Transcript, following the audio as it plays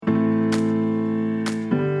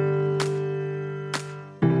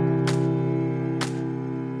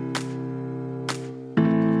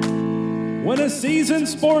When a seasoned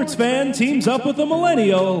sports fan teams up with a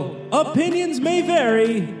millennial, opinions may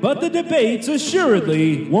vary, but the debates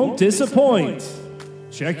assuredly won't disappoint.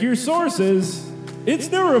 Check your sources.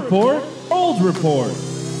 It's New Report, Old Report.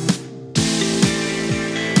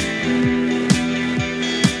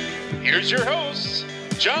 Here's your hosts,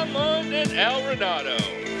 John Lund and Al Renato.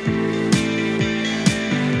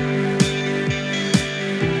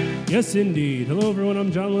 Yes, indeed. Hello, everyone.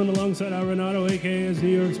 I'm John Lund alongside Al Renato, a.k.a. as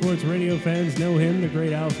New York sports radio fans know him, the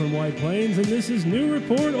great Al from White Plains, and this is New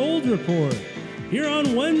Report, Old Report. Here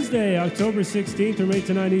on Wednesday, October 16th from 8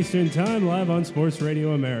 to 9 Eastern Time, live on Sports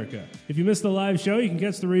Radio America. If you missed the live show, you can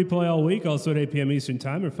catch the replay all week, also at 8 p.m. Eastern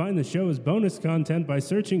Time, or find the show as bonus content by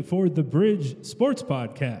searching for The Bridge Sports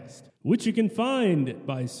Podcast, which you can find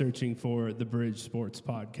by searching for The Bridge Sports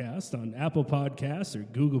Podcast on Apple Podcasts or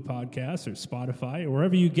Google Podcasts or Spotify or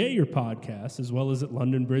wherever you get your podcasts, as well as at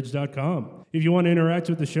londonbridge.com. If you want to interact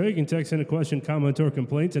with the show, you can text in a question, comment, or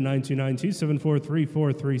complaint to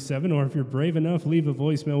 929-274-3437, or if you're brave enough, leave a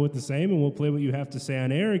voicemail with the same, and we'll play what you have to say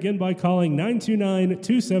on air, again by calling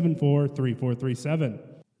 929-274-3437.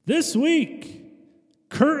 This week,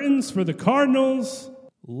 curtains for the Cardinals,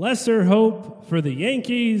 lesser hope for the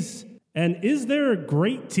Yankees, and is there a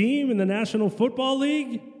great team in the National Football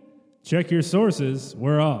League? Check your sources.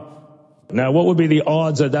 We're off. Now, what would be the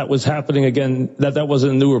odds that that was happening again, that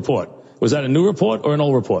wasn't a new report? Was that a new report or an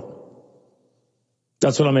old report?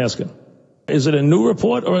 That's what I'm asking. Is it a new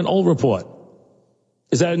report or an old report?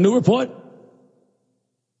 Is that a new report?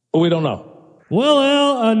 Or we don't know? Well,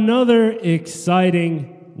 Al, another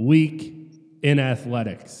exciting week in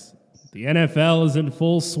athletics. The NFL is in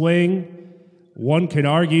full swing. One could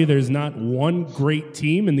argue there's not one great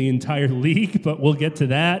team in the entire league, but we'll get to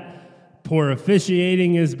that. Poor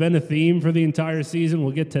officiating has been a theme for the entire season.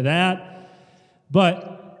 We'll get to that.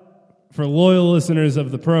 But for loyal listeners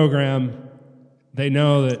of the program, they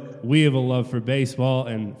know that we have a love for baseball,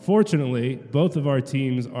 and fortunately, both of our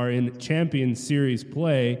teams are in Champions Series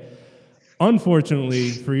play. Unfortunately,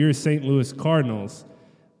 for your St. Louis Cardinals,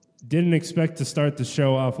 didn't expect to start the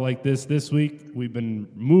show off like this week. We've been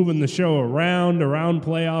moving the show around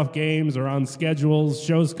playoff games, around schedules,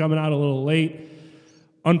 shows coming out a little late.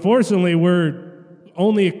 Unfortunately, we're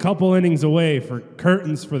only a couple innings away for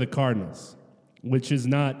curtains for the Cardinals, which is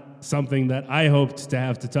not something that I hoped to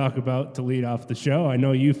have to talk about to lead off the show. I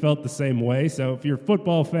know you felt the same way, so if you're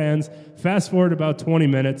football fans, fast forward about 20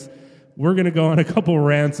 minutes. We're going to go on a couple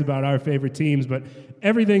rants about our favorite teams, but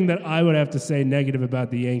everything that I would have to say negative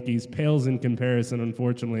about the Yankees pales in comparison,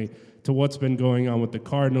 unfortunately, to what's been going on with the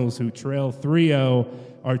Cardinals, who trail 3-0,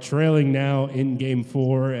 are trailing now in Game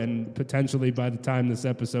 4, and potentially by the time this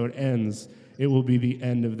episode ends, it will be the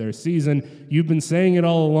end of their season. You've been saying it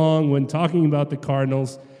all along when talking about the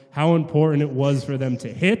Cardinals, how important it was for them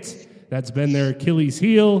to hit. That's been their Achilles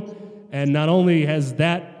heel, and not only has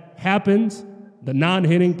that happened, the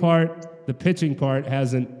non-hitting part, the pitching part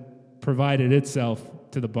hasn't provided itself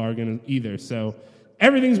to the bargain either. So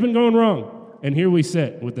everything's been going wrong. And here we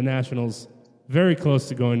sit with the Nationals very close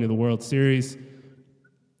to going to the World Series.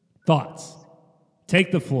 Thoughts?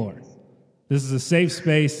 Take the floor. This is a safe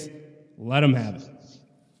space. Let them have it.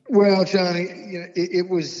 Well, Johnny, it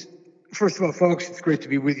was, first of all, folks, it's great to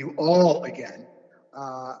be with you all again.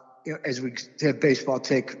 As we have baseball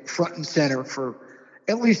take front and center for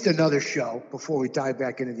at least another show before we dive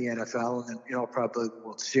back into the NFL and then, probably the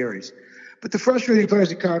World Series. But the frustrating part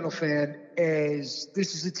as a Cardinal fan is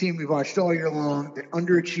this is a team we watched all year long that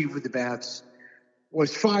underachieved with the bats,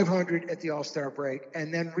 was 500 at the All-Star break,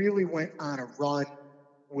 and then really went on a run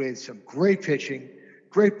with some great pitching,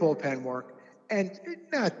 great bullpen work, and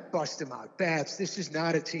not bust them out bats. This is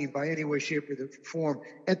not a team by any way, shape, or form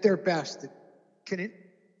at their best that can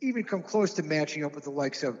even come close to matching up with the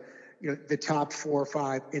likes of the top 4 or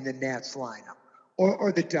 5 in the Nats lineup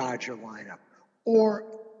or the Dodger lineup, or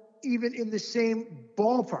even in the same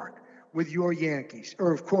ballpark with your Yankees,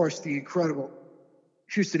 or of course the incredible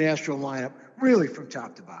Houston Astros lineup, really from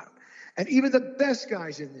top to bottom. And even the best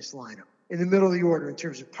guys in this lineup, in the middle of the order in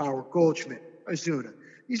terms of power, Goldschmidt, Ozuna,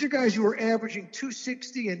 these are guys who are averaging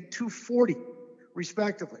 260 and 240,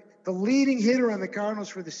 respectively. The leading hitter on the Cardinals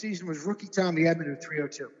for the season was rookie Tommy Edman, who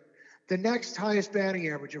 302. The next highest batting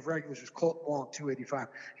average of regulars was Colt Wong, 285.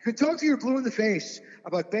 You can talk to your blue in the face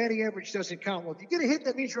about batting average doesn't count. Well, if you get a hit,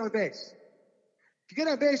 that means you're on base. If you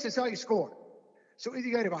get on base, that's how you score. So either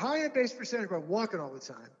you got to have a high on-base percentage by walking all the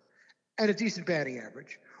time and a decent batting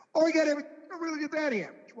average, or you got to have a really good batting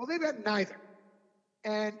average. Well, they've got neither.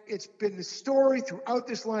 And it's been the story throughout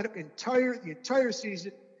this lineup the entire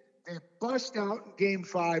season. They bust out in Game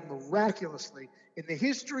 5 miraculously. In the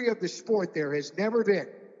history of the sport, there has never been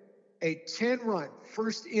a 10-run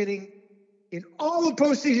first inning in all of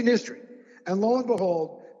postseason history. And lo and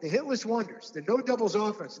behold, the hitless wonders, the no-doubles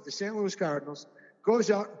offense of the St. Louis Cardinals goes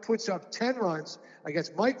out and puts up 10 runs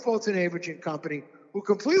against Mike Foltynewicz and company, who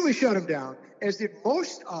completely shut him down, as did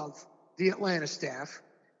most of the Atlanta staff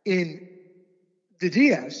in the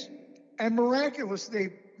Diaz. And miraculously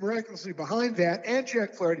behind that, and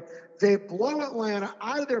Jack Flaherty, they blow Atlanta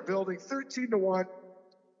out of their building 13-1.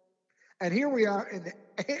 And here we are in the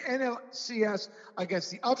NLCS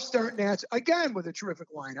against the upstart Nats, again with a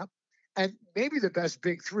terrific lineup, and maybe the best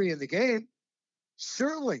big three in the game.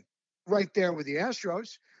 Certainly right there with the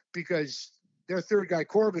Astros, because their third guy,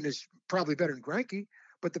 Corbin, is probably better than Greinke.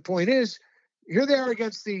 But the point is, here they are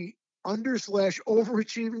against the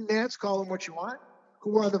under/overachieving Nats, call them what you want,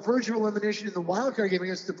 who are on the verge of elimination in the wild card game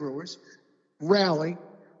against the Brewers, rally,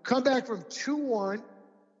 come back from 2-1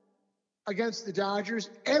 against the Dodgers,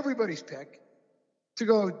 everybody's pick, to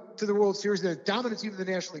go to the World Series, the dominant team in the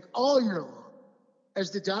National League all year long, as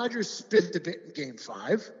the Dodgers spit the bit in Game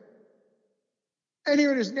 5. And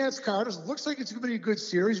here it is, Nats Cardinals. Looks like it's going to be a good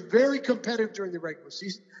series, very competitive during the regular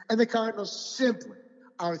season. And the Cardinals simply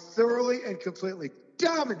are thoroughly and completely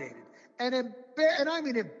dominated and I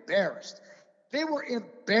mean embarrassed. They were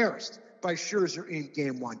embarrassed by Scherzer in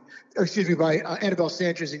Game 1. By Anibal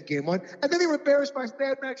Sanchez in Game 1. And then they were embarrassed by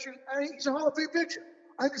Mad Max Scherzer. I mean, he's a Hall of Fame pitcher.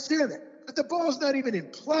 I understand that. But the ball's not even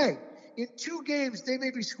in play. In 2 games, they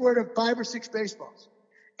maybe squared up 5 or 6 baseballs.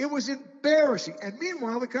 It was embarrassing. And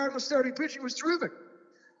meanwhile, the Cardinals starting pitching was terrific.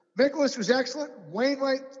 Mikolas was excellent.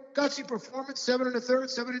 Wainwright, gutsy performance, 7 1/3,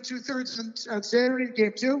 7 2/3 on Saturday in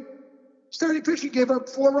Game 2. Starting pitching gave up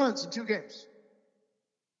 4 runs in 2 games.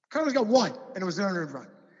 Cardinals got 1, and it was an unearned run.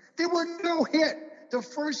 They were no hit the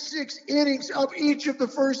first 6 innings of each of the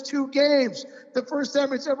first 2 games. The first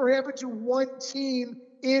time it's ever happened to one team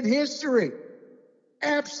in history.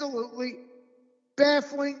 Absolutely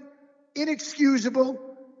baffling, inexcusable,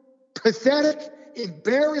 pathetic,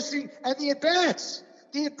 embarrassing, and the at-bats,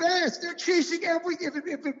 they're chasing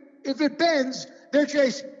everything. If it bends, they're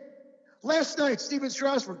chasing. Last night, Steven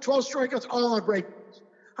Strasburg, 12 strikeouts, all on break.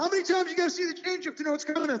 How many times you got to see the changeup to know it's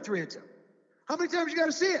coming on 3-2? How many times you got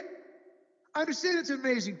to see it? I understand it's an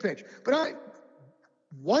amazing pitch, but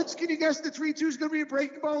once can you guess the 3-2 is going to be a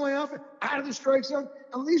breaking ball layoff out of the strike zone?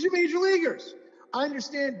 And these are major leaguers. I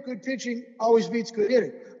understand good pitching always beats good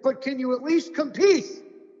hitting, but can you at least compete?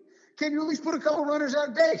 Can you at least put a couple runners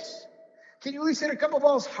on base? Can you at least hit a couple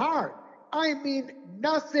balls hard? I mean,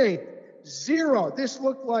 nothing. 0. This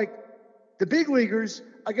looked like the big leaguers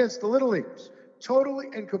against the little leaguers. Totally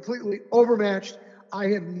and completely overmatched. I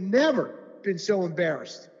have never been so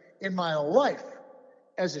embarrassed in my life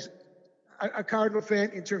as a Cardinal fan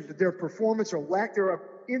in terms of their performance or lack thereof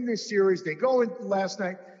in this series. They go in last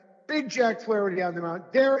night, big Jack Flaherty on the mound,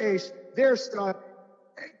 their ace, their stud,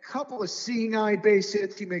 a couple of seeing-eye base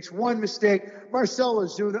hits. He makes 1 mistake. Marcell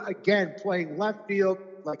Ozuna, again, playing left field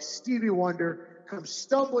like Stevie Wonder, comes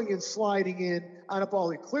stumbling and sliding in on a ball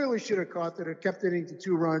he clearly should have caught that had kept the inning to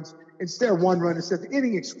 2 runs. Instead of 1 run, instead the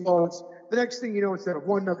inning explodes. The next thing you know, instead of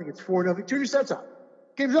 1-0, it's 4-0. Turn your sets out.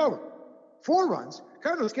 Game's over. 4 runs.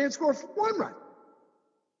 Cardinals can't score 1 run.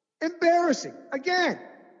 Embarrassing. Again.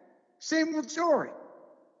 Same old story.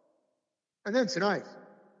 And then tonight,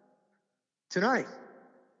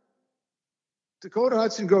 Dakota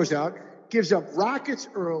Hudson goes out, gives up rockets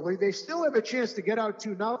early. They still have a chance to get out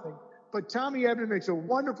 2-0, but Tommy Edman makes a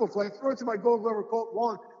wonderful play, throws to my Gold Glover Colt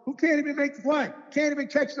Wong, who can't even make the play, can't even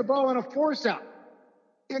catch the ball on a force out.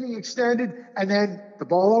 Inning extended, and then the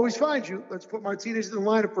ball always finds you. Let's put Martinez in the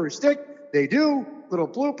lineup for a stick. They do. Little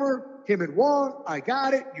blooper, him and Wong. I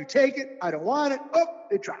got it. You take it. I don't want it. Oh,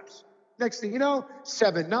 it drops. Next thing you know,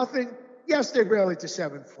 7-0. Yes, they rallied to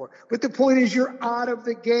 7-4. But the point is, you're out of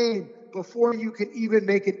the game before you can even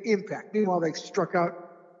make an impact. Meanwhile, they struck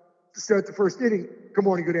out to start the first inning. Good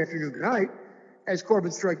morning, good afternoon, good night, as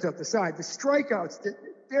Corbin strikes up the side. The strikeouts,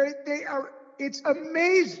 they are, it's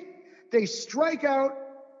amazing. They strike out.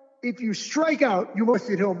 If you strike out, you must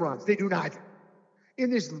hit home runs. They do neither.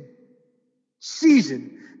 In this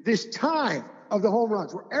season, this time of the home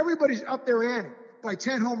runs, where everybody's up there ante by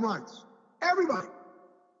 10 home runs. Everybody.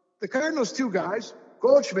 The Cardinals' 2 guys,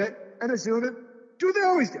 Goldschmidt and Ozuna, do what they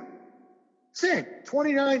always do. Same,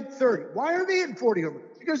 29-30. Why are they hitting 40 home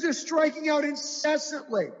runs? Because they're striking out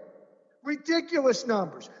incessantly. Ridiculous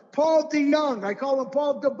numbers. Paul DeYoung, I call him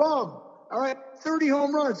Paul DeBum. All right, 30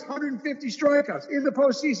 home runs, 150 strikeouts in the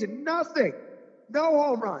postseason. Nothing. No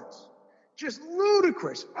home runs. Just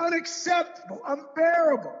ludicrous, unacceptable,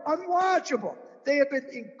 unbearable, unwatchable. They have been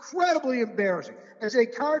incredibly embarrassing. As a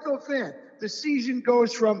Cardinal fan, the season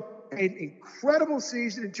goes from an incredible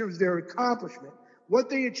season in terms of their accomplishment, what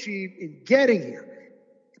they achieved in getting here,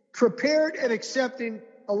 prepared and accepting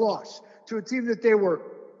a loss to a team that they were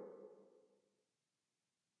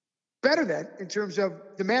better than in terms of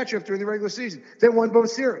the matchup during the regular season. They won both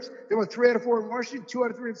series. They won 3 out of 4 in Washington, 2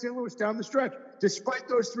 out of 3 in St. Louis down the stretch, despite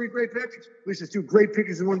those 3 great pitchers. At least there's 2 great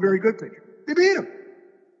pitchers and 1 very good pitcher. They beat them.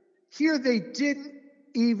 Here they didn't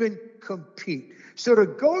even compete. So to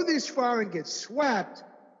go this far and get swept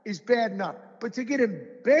is bad enough. But to get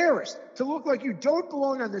embarrassed, to look like you don't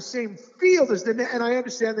belong on the same field as the Nats, and I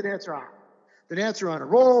understand the Nats are on. The Nats are on a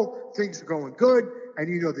roll, things are going good, and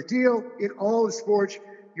you know the deal. In all the sports,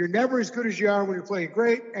 you're never as good as you are when you're playing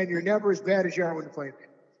great, and you're never as bad as you are when you're playing bad.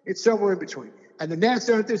 It's somewhere in between. And the Nats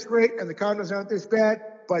aren't this great, and the Cardinals aren't this bad,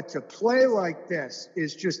 but to play like this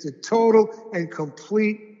is just a total and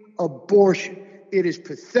complete abortion. It is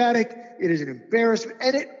pathetic, it is an embarrassment,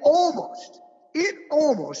 and it almost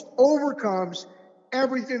overcomes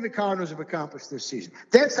everything the Cardinals have accomplished this season.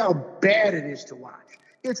 That's how bad it is to watch.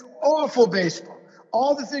 It's awful baseball.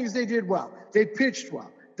 All the things they did well. They pitched well.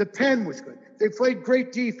 The pen was good. They played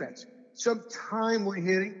great defense. Some timely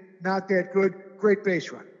hitting, not that good. Great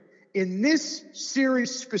base running. In this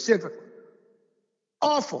series specifically,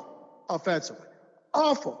 awful offensively.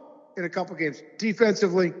 Awful in a couple games.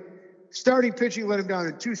 Defensively, starting pitching let him down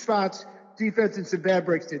in 2 spots. Defense and some bad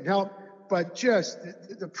breaks didn't help. But just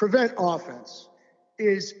the prevent offense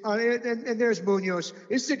is, and there's Munoz.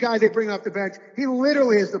 This is a guy they bring off the bench. He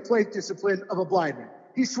literally has the plate discipline of a blind man.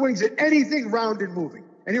 He swings at anything round and moving.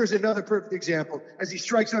 And here's another perfect example as he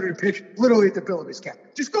strikes under the pitch, literally at the bill of his cap.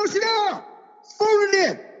 Just go sit down. Phone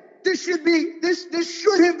it in. This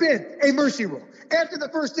should have been a mercy rule. After the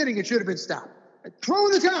first inning, it should have been stopped. Throw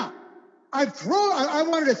in the towel. I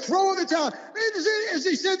wanted to throw in the towel. As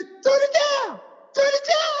he said, throw it down. Throw it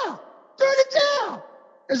down. Throw it down.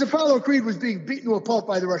 As Apollo Creed was being beaten to a pulp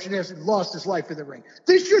by the Russian ass and lost his life in the ring.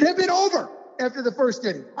 This should have been over after the first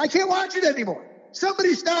inning. I can't watch it anymore.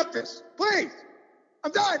 Somebody stop this, please.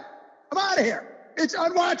 I'm done. I'm out of here. It's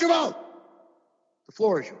unwatchable. The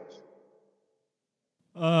floor is yours.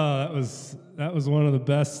 That was one of the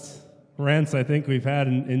best rants I think we've had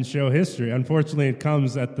in show history. Unfortunately, it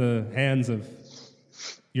comes at the hands of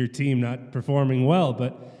your team not performing well,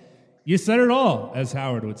 but you said it all, as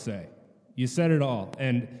Howard would say. You said it all.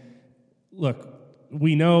 And look,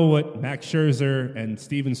 we know what Max Scherzer and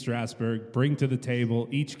Steven Strasburg bring to the table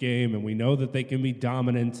each game, and we know that they can be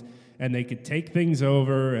dominant and they could take things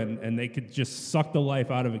over and they could just suck the life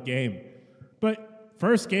out of a game. But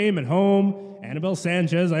first game at home, Anibal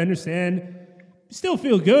Sanchez, I understand, you still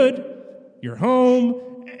feel good. You're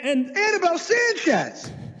home. And Anibal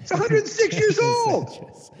Sanchez! He's 106 years old!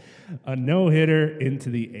 Sanchez, a no-hitter into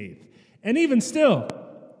the 8th. And even still,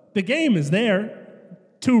 the game is there.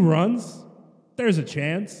 2 runs. There's a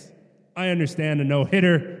chance. I understand a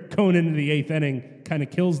no-hitter going into the 8th inning kind of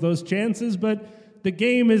kills those chances, but the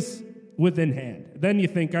game is within hand. Then you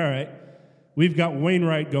think, all right, we've got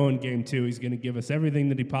Wainwright going game 2. He's going to give us everything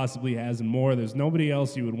that he possibly has and more. There's nobody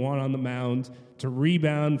else you would want on the mound to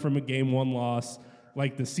rebound from a game 1 loss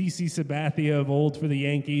like the CC Sabathia of old for the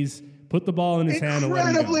Yankees. Put the ball in his hand and let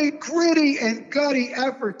him go. Incredibly gritty and gutty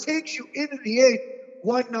effort takes you into the 8th,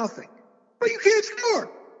 1-0. But you can't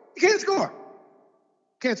score. You can't score.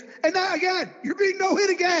 And now again, you're being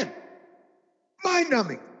no-hit again.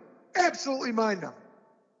 Mind-numbing. Absolutely mind-numbing.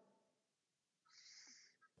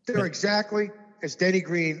 They're exactly as Denny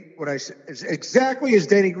Green, exactly as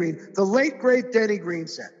Denny Green, the late, great Denny Green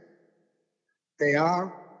said. They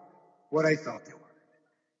are what I thought they were.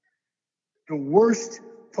 The worst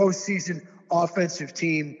postseason offensive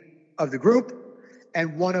team of the group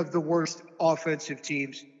and one of the worst offensive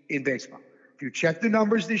teams in baseball. If you check the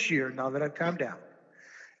numbers this year, now that I've calmed down,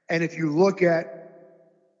 and if you look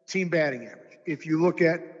at team batting average, if you look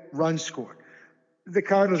at runs scored, the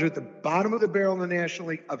Cardinals are at the bottom of the barrel in the National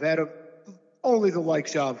League. I've had only the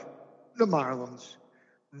likes of the Marlins,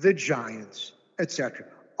 the Giants, etc.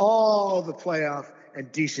 All the playoff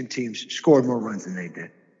and decent teams scored more runs than they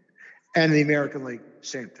did. And the American League,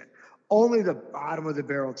 same thing. Only the bottom of the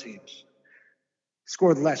barrel teams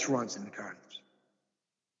scored less runs than the Cardinals.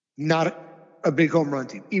 Not a big home run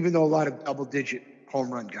team, even though a lot of double-digit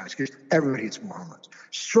home run guys, because everybody hits more home runs.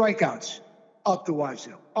 Strikeouts up the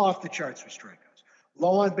wazoo, off the charts for strikeouts.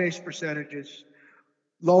 Low on base percentages,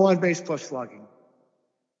 low on base plus slugging.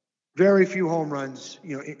 Very few home runs,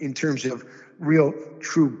 in terms of real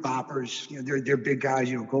true boppers. They're big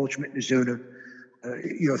guys, Goldschmidt and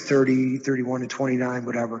Ozuna, 30, 31 and 29,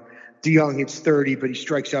 whatever. DeYoung hits 30, but he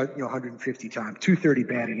strikes out, 150 times, 230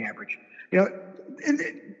 batting average.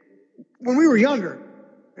 And when we were younger,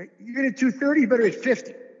 Right? You're going to 230, you better hit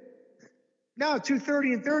 50. Now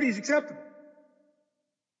 230 and 30 is acceptable.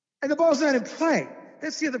 And the ball's not in play.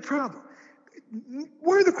 That's the other problem.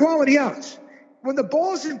 Where are the quality outs? When the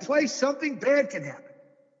ball's in play, something bad can happen.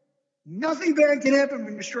 Nothing bad can happen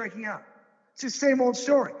when you're striking out. It's the same old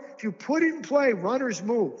story. If you put it in play, runners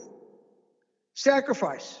move.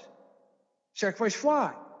 Sacrifice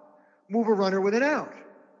fly. Move a runner with an out.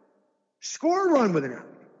 Score a run with an out.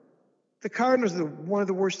 The Cardinals are one of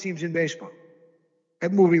the worst teams in baseball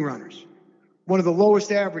at moving runners. One of the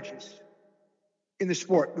lowest averages in the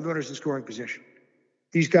sport with runners in scoring position.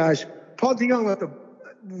 These guys, Paul DeJong left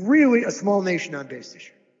really a small nation on base this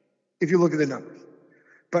year, if you look at the numbers.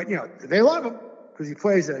 But, they love him because he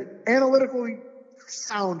plays an analytically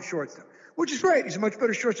sound shortstop, which is great. He's a much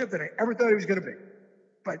better shortstop than I ever thought he was going to be.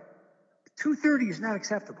 But 230 is not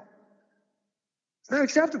acceptable. It's not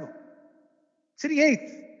acceptable. It's in the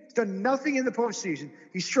eighth. He's done nothing in the postseason.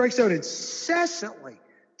 He strikes out incessantly,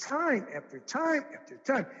 time after time after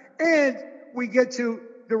time. And we get to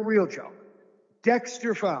the real joke,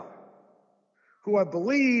 Dexter Fowler, who I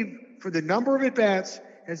believe, for the number of at-bats,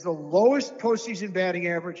 has the lowest postseason batting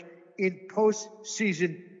average in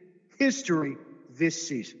postseason history this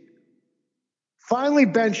season. Finally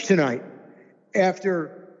benched tonight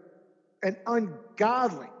after an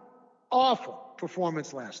ungodly, awful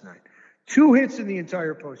performance last night. 2 hits in the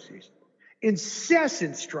entire postseason.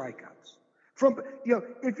 Incessant strikeouts.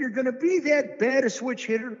 If you're going to be that bad a switch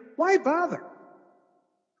hitter, why bother?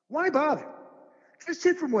 Why bother? Just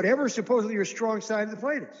hit from whatever supposedly your strong side of the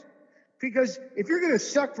plate is. Because if you're going to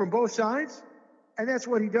suck from both sides, and that's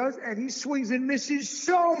what he does, and he swings and misses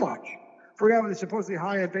so much for having a supposedly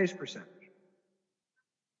high on-base percentage.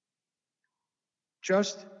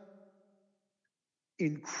 Just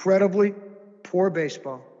incredibly poor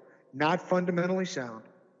baseball, not fundamentally sound,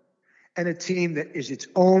 and a team that is its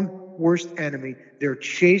own worst enemy. Their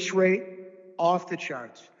chase rate off the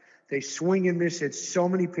charts. They swing and miss at so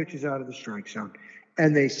many pitches out of the strike zone,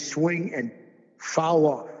 and they swing and foul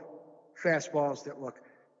off fastballs that look,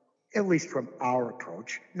 at least from our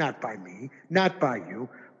approach, not by me, not by you,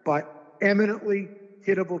 but eminently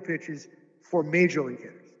hittable pitches for major league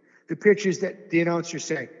hitters. The pitches that the announcers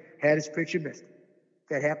say, had his pitch and missed it.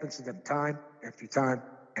 That happens to them time after time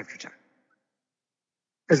after time.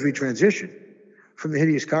 As we transition from the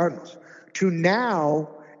hideous Cardinals to now,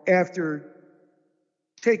 after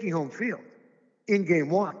taking home field in game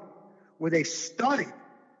 1 with a stunning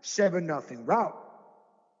 7-0 rout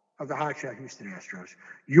of the hotshot Houston Astros,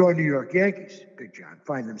 your New York Yankees, Big John,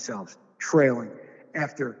 find themselves trailing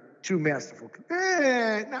after 2 masterful,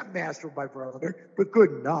 not masterful by brother, but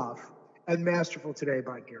good enough, and masterful today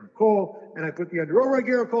by Gerrit Cole. And I put the under over on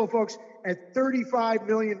Gerrit Cole, folks, at $35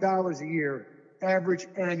 million a year, average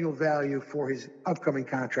annual value for his upcoming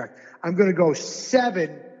contract. I'm going to go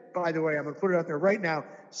 7, by the way, I'm going to put it out there right now,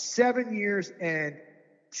 7 years and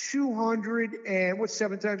 200 and what's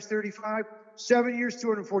 7 times 35? 7 years,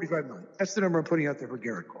 $245 million. That's the number I'm putting out there for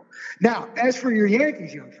Gerrit Cole. Now, as for your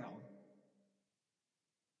Yankees, young fellow,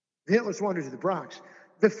 the hitless wonders of the Bronx,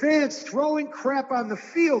 the fans throwing crap on the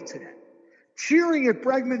field today, cheering at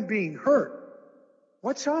Bregman being hurt.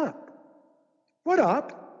 What's up? What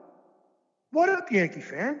up? What up, Yankee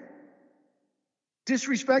fan?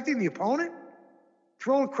 Disrespecting the opponent?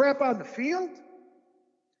 Throwing crap on the field?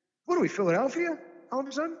 What are we, Philadelphia, all of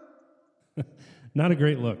a sudden? Not a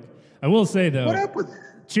great look. I will say, though, what up with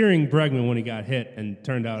that? Cheering Bregman when he got hit and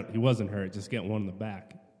turned out he wasn't hurt, just getting one in the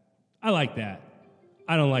back. I like that.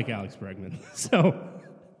 I don't like Alex Bregman. So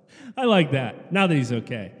I like that. Now that he's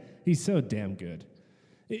okay. He's so damn good.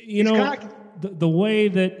 The way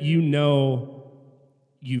that you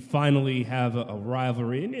finally have a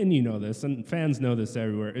rivalry, and you know this, and fans know this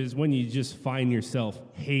everywhere, is when you just find yourself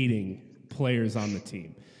hating players on the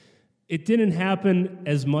team. It didn't happen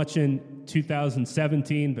as much in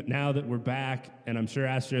 2017, but now that we're back, and I'm sure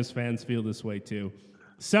Astros fans feel this way too,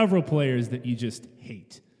 several players that you just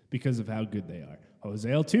hate because of how good they are. Jose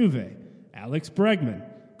Altuve, Alex Bregman,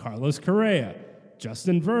 Carlos Correa,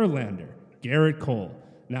 Justin Verlander, Gerrit Cole.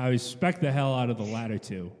 Now, I respect the hell out of the latter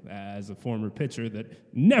two as a former pitcher that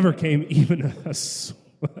never came even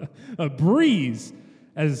a breeze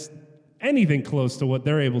as anything close to what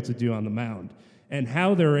they're able to do on the mound. And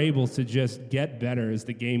how they're able to just get better as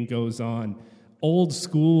the game goes on. Old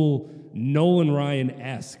school Nolan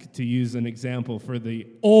Ryan-esque, to use an example for the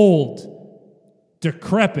old,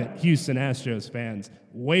 decrepit Houston Astros fans,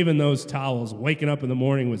 waving those towels, waking up in the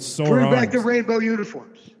morning with sore arms. Bring back the rainbow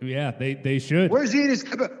uniforms. Yeah, they should. Where's he in his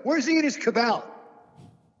cabal?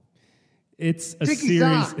 It's a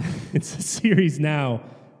series. It's a series now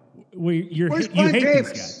You Where's hate Mike these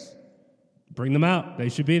Davis? guys. Bring them out. They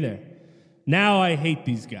should be there. Now I hate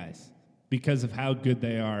these guys because of how good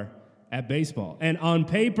they are at baseball. And on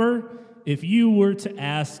paper, if you were to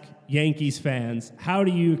ask Yankees fans, how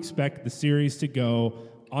do you expect the series to go?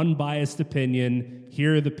 Unbiased opinion.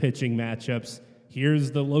 Here are the pitching matchups.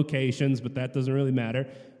 Here's the locations, but that doesn't really matter.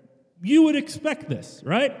 You would expect this,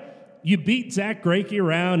 right? You beat Zach Greinke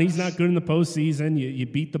around. He's not good in the postseason. You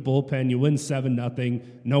beat the bullpen. You win 7-0.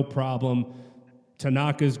 No problem.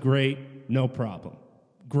 Tanaka's great. No problem.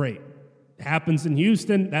 Great. Happens in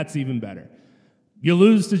Houston. That's even better. You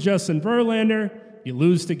lose to Justin Verlander. You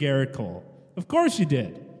lose to Garrett Cole. Of course you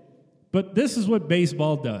did. But this is what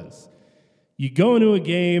baseball does. You go into a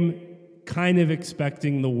game kind of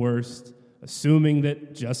expecting the worst, assuming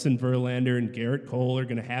that Justin Verlander and Garrett Cole are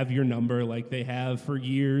going to have your number like they have for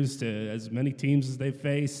years to as many teams as they've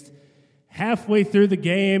faced. Halfway through the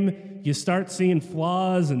game, you start seeing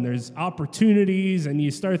flaws and there's opportunities, and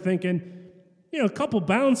you start thinking, a couple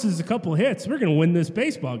bounces, a couple hits, we're going to win this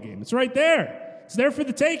baseball game. It's right there. It's there for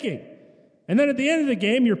the taking. And then at the end of the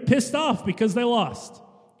game, you're pissed off because they lost.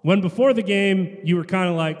 When before the game, you were kind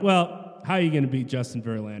of like, well, how are you going to beat Justin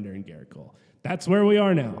Verlander and Garrett Cole? That's where we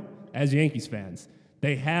are now as Yankees fans.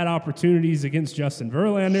 They had opportunities against Justin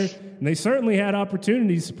Verlander, and they certainly had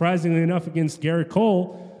opportunities, surprisingly enough, against Garrett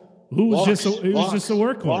Cole, who was just a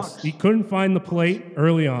workhorse. Walks. He couldn't find the plate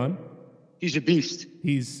early on. He's a beast.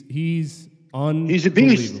 He's unbelievable. He's a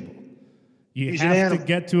beast. You He's have to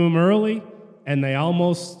get to him early, and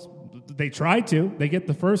they tried to. They get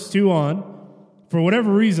the first two on. For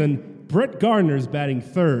whatever reason, Brett Gardner's batting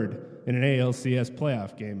third in an ALCS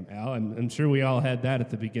playoff game, Al. I'm sure we all had that at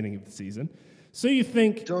the beginning of the season. So you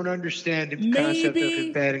think... Don't understand the concept of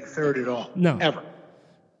him batting third at all. No. Ever.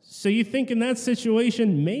 So you think in that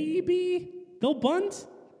situation, maybe they'll bunt?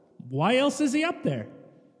 Why else is he up there?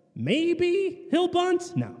 Maybe he'll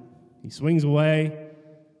bunt? No. He swings away,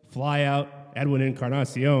 fly out. Edwin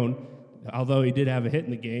Encarnacion, although he did have a hit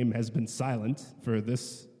in the game, has been silent for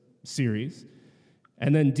this series.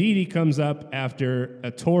 And then Didi comes up after a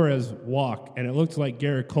Torres walk, and it looked like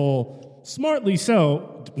Garrett Cole, smartly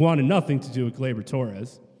so, wanted nothing to do with Gleyber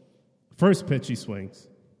Torres. First pitch he swings.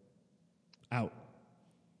 Out.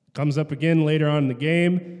 Comes up again later on in the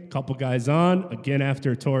game, couple guys on, again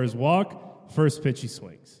after a Torres walk, first pitch he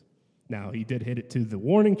swings. Now, he did hit it to the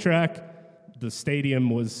warning track. The stadium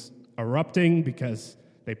was erupting because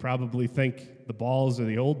they probably think the balls are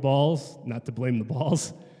the old balls, not to blame the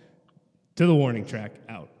balls. To the warning track,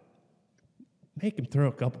 out. Make him throw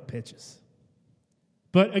a couple pitches.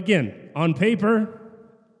 But again, on paper,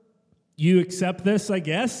 you accept this, I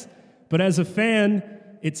guess. But as a fan,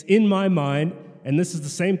 it's in my mind, and this is the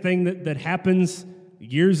same thing that happens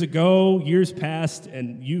years ago, years past,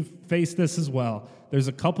 and you've faced this as well. There's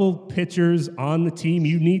a couple pitchers on the team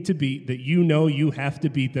you need to beat that you know you have to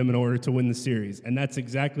beat them in order to win the series. And that's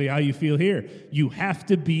exactly how you feel here. You have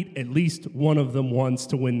to beat at least one of them once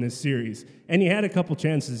to win this series. And you had a couple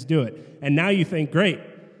chances to do it. And now you think, great,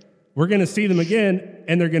 we're going to see them again,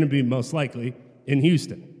 and they're going to be most likely in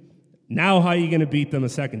Houston. Now how are you going to beat them a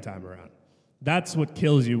second time around? That's what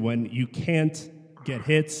kills you when you can't get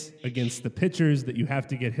hits against the pitchers that you have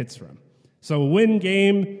to get hits from. So win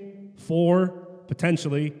game 4,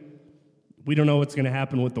 potentially. We don't know what's going to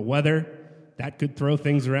happen with the weather. That could throw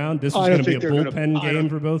things around. This is going to be a bullpen game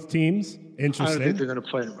for both teams. Interesting. I don't think they're going to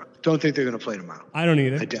play tomorrow. Don't think they're going to play tomorrow. I don't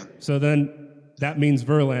either. I don't. So then that means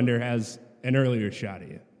Verlander has an earlier shot at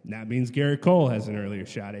you. That means Garrett Cole has an earlier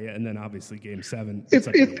shot at you. And then obviously game 7.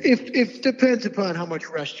 If depends upon how much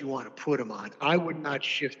rest you want to put them on. I would not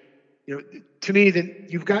shift. To me, then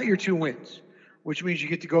you've got your 2 wins, which means you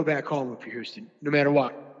get to go back home for Houston, no matter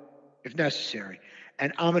what, if necessary.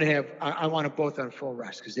 And I want them both on full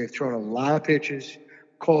rest because they've thrown a lot of pitches.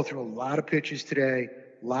 Cole threw a lot of pitches today,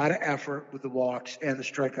 a lot of effort with the walks and the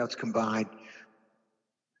strikeouts combined.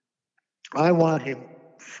 I want him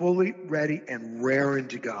fully ready and raring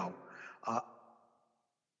to go.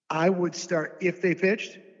 I would start, if they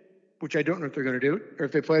pitched, which I don't know if they're going to do, or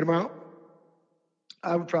if they play tomorrow,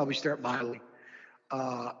 I would probably start Miley,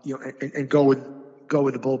 and go with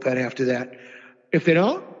the bullpen after that. If they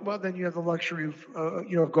don't, well, then you have the luxury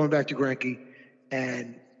of going back to Greinke,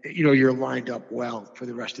 and you're lined up well for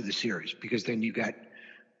the rest of the series because then you got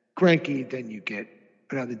Greinke, then you get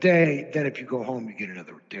another day. Then if you go home, you get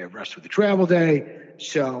another day of rest with the travel day.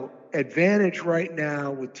 So advantage right now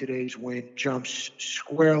with today's win jumps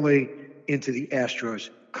squarely into the Astros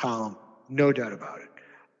column, no doubt about it.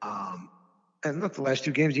 And look, the last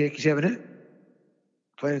 2 games the Yankees haven't hit.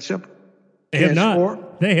 Plain and simple. They have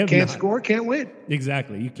not. They have can't not. score, can't win.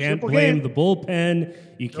 Exactly. You can't Simple blame game. the bullpen.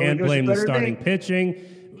 You can't knows a blame the better starting day. pitching.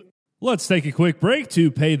 Let's take a quick break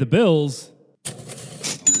to pay the bills.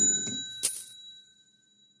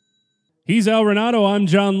 He's Al Renato. I'm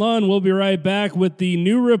John Lund. We'll be right back with the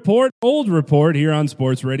new report, old report here on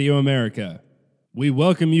Sports Radio America. We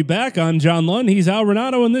welcome you back. I'm John Lund. He's Al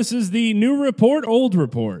Renato, and this is the new report, old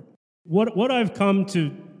report. What I've come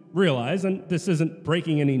to realize, and this isn't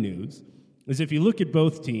breaking any news, is if you look at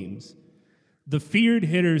both teams, the feared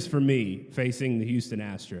hitters for me facing the Houston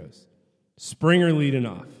Astros, Springer leading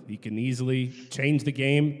off. He can easily change the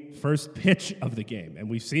game, first pitch of the game, and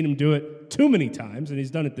we've seen him do it too many times, and he's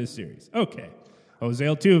done it this series. Okay. Jose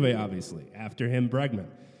Altuve, obviously. After him, Bregman.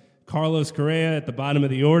 Carlos Correa at the bottom of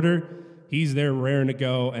the order. He's there raring to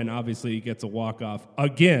go, and obviously he gets a walk-off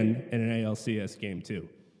again in an ALCS game, too.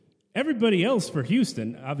 Everybody else for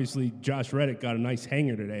Houston, obviously Josh Reddick got a nice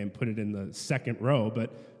hanger today and put it in the second row,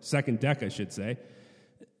 but second deck, I should say.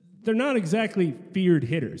 They're not exactly feared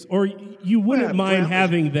hitters, or you wouldn't mind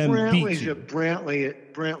having them beat you.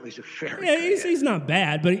 Brantley's a fair. Yeah, he's not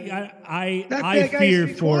bad, but I fear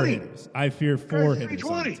four hitters. I fear four hitters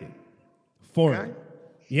on the team. Four. Okay.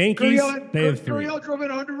 Yankees, they have three. Gurriel drove in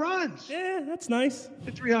 100 runs. Yeah, that's nice.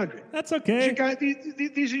 At 300. That's okay.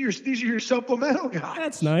 These are your supplemental guys.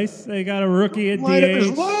 That's nice. They got a rookie at DH.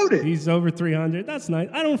 Is loaded. He's over 300. That's nice.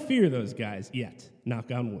 I don't fear those guys yet. Knock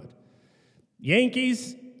on wood.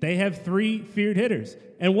 Yankees, they have three feared hitters.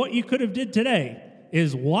 And what you could have did today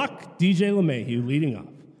is walk DJ LeMahieu leading off.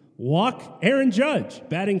 Walk Aaron Judge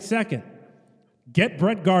batting second. Get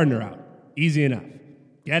Brett Gardner out. Easy enough.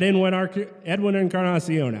 Get Edwin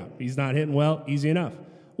Encarnacion out. He's not hitting well. Easy enough.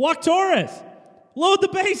 Walk Torres. Load the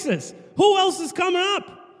bases. Who else is coming up?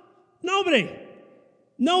 Nobody.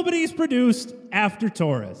 Nobody's produced after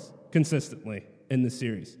Torres consistently in this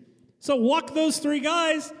series. So walk those three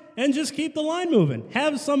guys and just keep the line moving.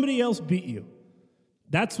 Have somebody else beat you.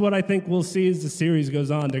 That's what I think we'll see as the series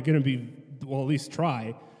goes on. They're going to be, well, at least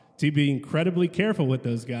try to be incredibly careful with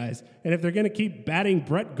those guys. And if they're going to keep batting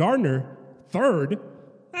Brett Gardner third,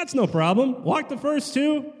 that's no problem. Walk the first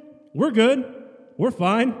two. We're good. We're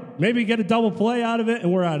fine. Maybe get a double play out of it,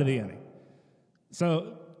 and we're out of the inning.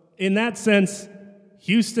 So in that sense,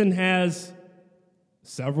 Houston has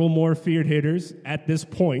several more feared hitters at this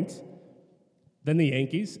point than the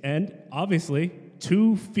Yankees, and obviously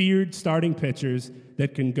two feared starting pitchers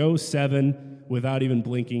that can go seven without even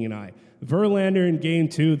blinking an eye. Verlander in Game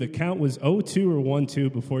 2, the count was 0-2 or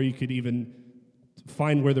 1-2 before you could even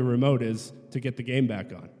find where the remote is to get the game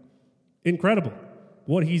back on. Incredible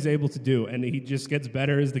what he's able to do, and he just gets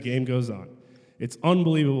better as the game goes on. It's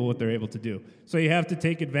unbelievable what they're able to do. So you have to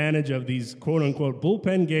take advantage of these quote-unquote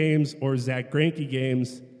bullpen games or Zach Greinke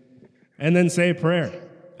games and then say a prayer.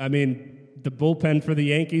 I mean, the bullpen for the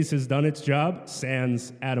Yankees has done its job,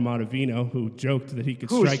 sans Adam Ottavino, who joked that he could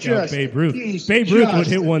strike out Babe Ruth. Babe Ruth would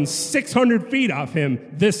hit one 600 feet off him,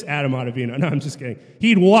 this Adam Ottavino. No, I'm just kidding.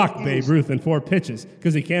 He'd walk Babe Ruth in 4 pitches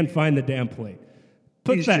because he can't find the damn plate.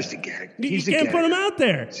 He's just a gag. You can't put him out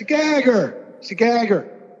there. It's a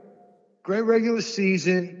gagger. Great regular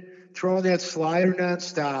season, throwing that slider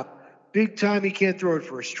nonstop. Big time, he can't throw it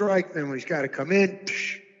for a strike. Then when he's got to come in,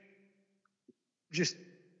 just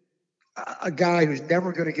a guy who's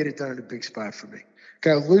never going to get it done in a big spot for me.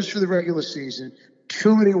 Guy who lives for the regular season,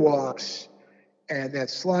 too many walks, and that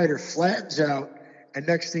slider flattens out, and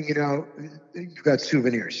next thing you know, you've got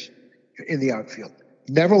souvenirs in the outfield.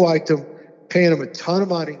 Never liked him, paying him a ton of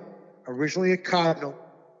money, originally a Cardinal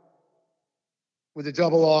with a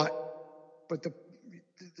double R, but the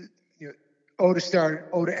O to start,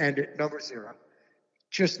 O to end it, number 0.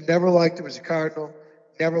 Just never liked him as a Cardinal,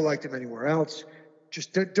 never liked him anywhere else.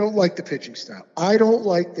 Just don't like the pitching style. I don't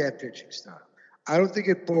like that pitching style. I don't think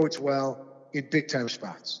it bodes well in big-time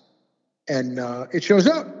spots. And it shows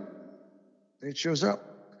up. And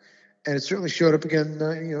it certainly showed up again,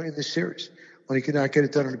 in this series when he could not get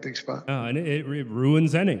it done in a big spot. And it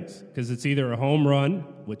ruins innings because it's either a home run,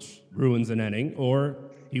 which ruins an inning, or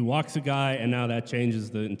he walks a guy, and now that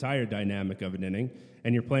changes the entire dynamic of an inning,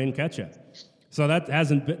 and you're playing catch-up. So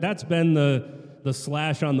that's been the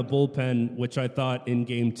slash on the bullpen, which I thought in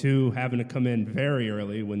Game 2, having to come in very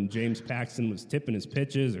early when James Paxton was tipping his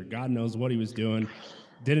pitches or God knows what he was doing,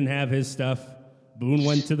 didn't have his stuff. Boone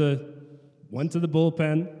went to the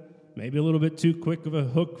bullpen, maybe a little bit too quick of a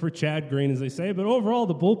hook for Chad Green, as they say, but overall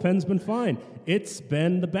the bullpen's been fine. It's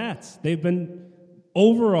been the bats. They've been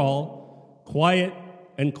overall quiet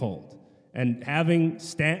and cold. And having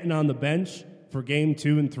Stanton on the bench for Game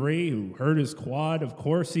 2 and 3, who hurt his quad, of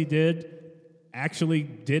course he did, actually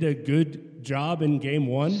did a good job in game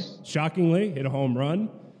one, shockingly, hit a home run,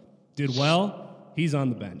 did well. He's on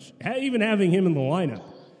the bench. Even having him in the lineup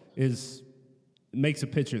makes a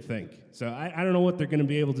pitcher think. So I don't know what they're going to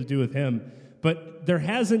be able to do with him. But there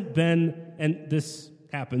hasn't been, and this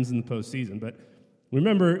happens in the postseason, but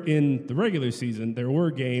remember in the regular season, there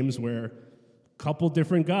were games where a couple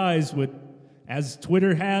different guys would, as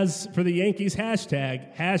Twitter has for the Yankees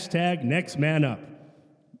hashtag next man up.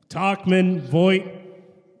 Tauchman, Voit,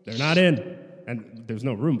 they're not in. And there's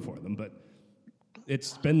no room for them, but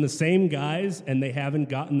it's been the same guys, and they haven't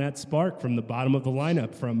gotten that spark from the bottom of the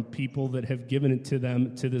lineup from people that have given it to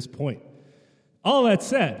them to this point. All that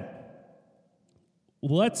said,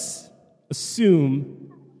 let's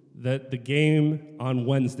assume that the game on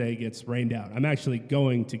Wednesday gets rained out. I'm actually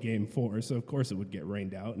going to game 4, so of course it would get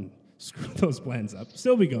rained out and screw those plans up.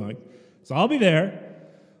 Still be going. So I'll be there.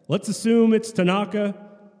 Let's assume it's Tanaka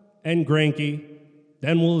and Greinke.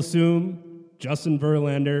 Then we'll assume Justin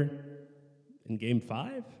Verlander in game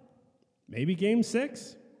 5, maybe game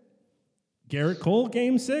 6. Garrett Cole,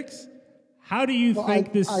 game 6. How do you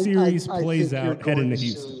think this series plays out heading to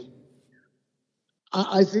Houston?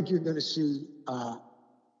 I think you're going to see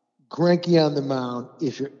Greinke on the mound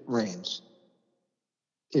if it rains.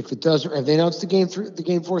 If it doesn't, have they announced the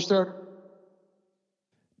game 4 starter?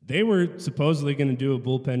 They were supposedly going to do a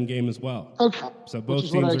bullpen game as well. Okay. So both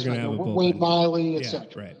teams are going to have a bullpen. Wade Miley, etc.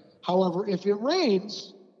 Yeah, right. However, if it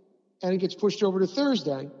rains and it gets pushed over to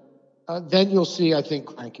Thursday, then you'll see, I think,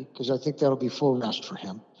 Greinke, because I think that'll be full rest for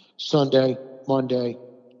him. Sunday, Monday,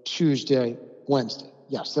 Tuesday, Wednesday.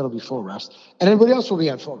 Yes, that'll be full rest. And everybody else will be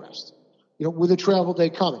on full rest, with a travel day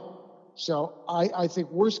coming. So I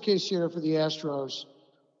think worst case scenario for the Astros,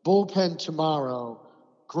 bullpen tomorrow,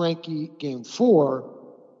 Greinke game 4,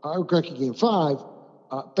 or Greinke game 5.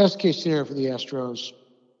 Best case scenario for the Astros,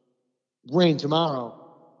 rain tomorrow,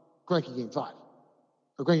 Greinke game 5,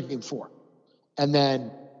 or Greinke game 4. And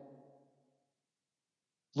then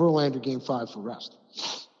Verlander game 5 for rest.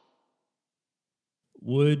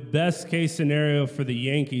 Would best case scenario for the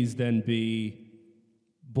Yankees then be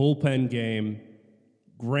bullpen game,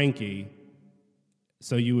 Greinke,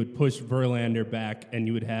 so you would push Verlander back and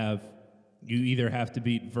you either have to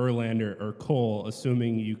beat Verlander or Cole,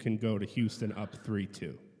 assuming you can go to Houston up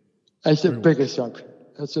 3-2. That's a big assumption.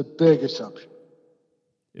 That's a big assumption.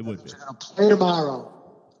 It would be. You're going to play tomorrow.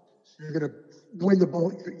 You're going to win the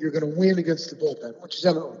ball. You're going to win against the bullpen, which is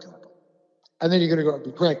evidently doable. And then you're going to go and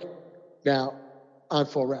be Greinke. Now, on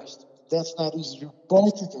full rest. That's not easy to do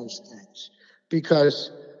both of those things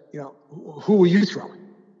because, who are you throwing?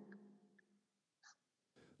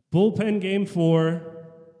 Bullpen game 4,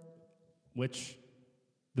 which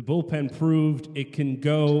the bullpen proved it can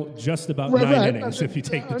go just about 9 innings if you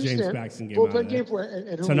take the James Paxton game bullpen out of game 4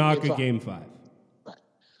 and Tanaka game 5. Right.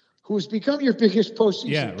 Who's become your biggest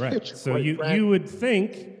postseason pitcher. So you would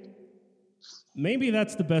think maybe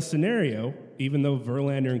that's the best scenario, even though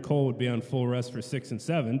Verlander and Cole would be on full rest for 6 and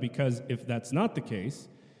 7, because if that's not the case,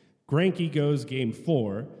 Greinke goes game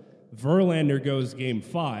 4, Verlander goes game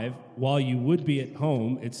 5. While you would be at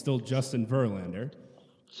home, it's still Justin Verlander.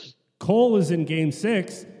 Cole is in game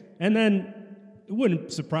 6, and then it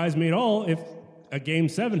wouldn't surprise me at all if a game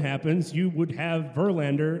 7 happens, you would have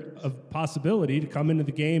Verlander a possibility to come into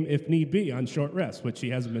the game if need be on short rest, which he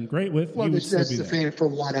hasn't been great with. Well, that's the fan for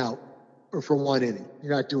 1 out. Or for 1 inning.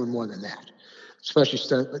 You're not doing more than that, especially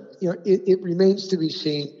start. But, it remains to be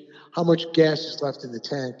seen how much gas is left in the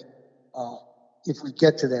tank if we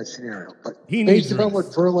get to that scenario. But based upon what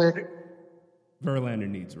Verlander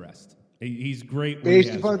needs rest. He's great.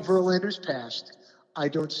 Based upon Verlander's past, I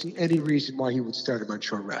don't see any reason why he would start him on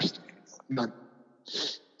short rest. None.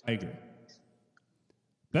 I agree.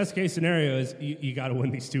 Best case scenario is you got to win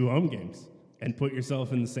these 2 home games and put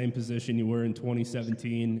yourself in the same position you were in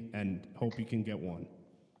 2017 and hope you can get 1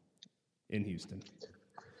 in Houston.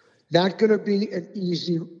 Not going to be an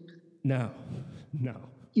easy... No. Not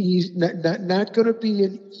going to be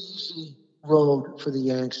an easy road for the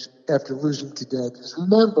Yanks after losing today. Because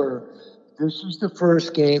remember, this is the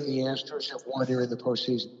first game the Astros have won here in the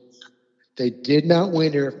postseason. They did not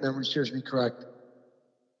win here, if memory serves me correct,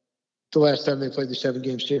 the last time they played the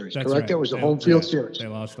 7-game series. That's correct? Right. That was a home field series. They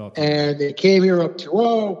lost all 3. And they came here up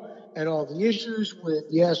 2-0, and all the issues with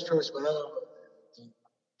the Astros went on.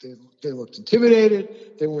 They looked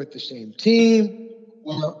intimidated. They weren't the same team.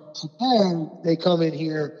 Well, today they come in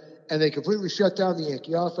here and they completely shut down the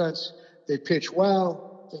Yankee offense. They pitch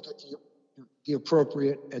well. They get the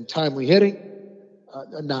appropriate and timely hitting.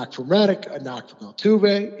 A knock from Reddick, a knock from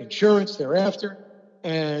Altuve, insurance thereafter.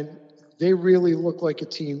 And they really look like a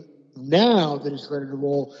team now that is ready to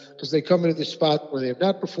roll because they come into this spot where they have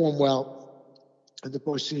not performed well. in the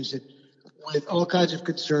postseason with all kinds of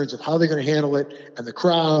concerns of how they're going to handle it and the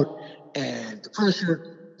crowd and the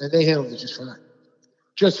pressure, and they handled it just fine.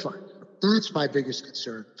 Just fine. That's my biggest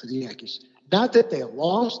concern for the Yankees. Not that they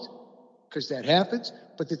lost, because that happens,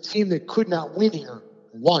 but the team that could not win here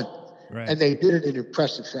won. Right. And they did it in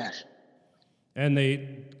impressive fashion. And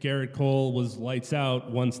Garrett Cole was lights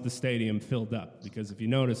out once the stadium filled up, because if you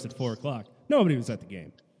notice at 4 o'clock, nobody was at the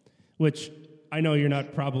game, which I know you're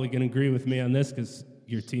not probably going to agree with me on this because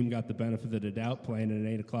your team got the benefit of the doubt playing in an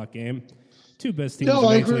 8 o'clock game. Two best teams in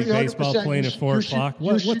Major League Baseball playing at 4 o'clock.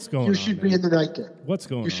 What's going on? You should be in the night game. What's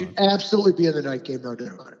going on? You should absolutely be in the night game, no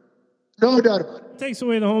doubt about it. No doubt about it. It takes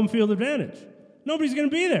away the home field advantage. Nobody's going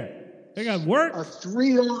to be there. They got work. A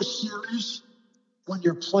 3-0 series when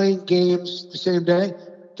you're playing games the same day,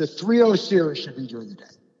 the 3-0 series should be during the day.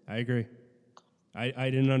 I agree.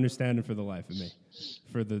 I didn't understand it for the life of me.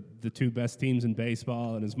 For the two best teams in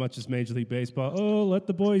baseball, and as much as Major League Baseball, let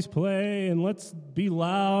the boys play and let's be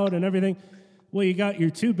loud and everything. Well, you got your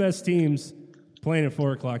two best teams playing at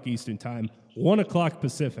 4 o'clock Eastern time, 1 o'clock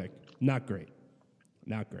Pacific. Not great.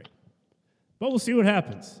 Not great. But we'll see what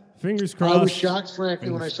happens. Fingers crossed. I was shocked,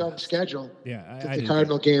 frankly, when I saw the schedule. Yeah, that the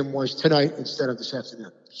Cardinal game was tonight instead of this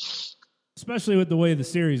afternoon. Especially with the way the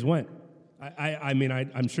series went. I mean,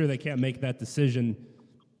 I'm sure they can't make that decision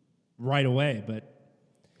right away, but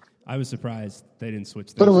I was surprised they didn't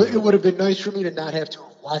switch. But it would have been nice for me to not have to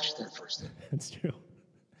watch that first thing. That's true.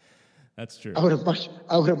 That's true. I would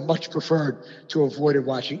have much preferred to have avoided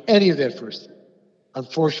watching any of that first thing.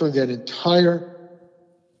 Unfortunately, that entire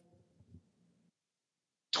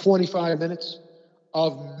 25 minutes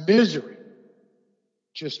of misery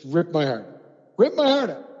just ripped my heart. Ripped my heart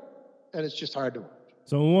out. And it's just hard to watch.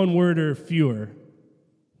 So in one word or fewer,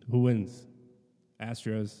 who wins?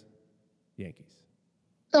 Astros, Yankees.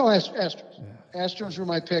 No, Astros. Yeah. Astros were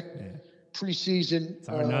my pick preseason it's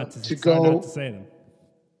hard not to say them.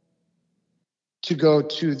 To go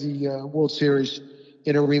to the World Series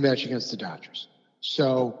in a rematch against the Dodgers.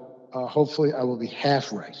 So hopefully I will be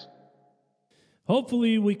half right.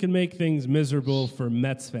 Hopefully we can make things miserable for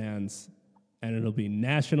Mets fans, and it'll be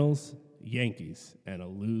Nationals, Yankees, and a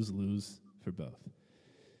lose-lose for both.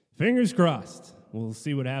 Fingers crossed. We'll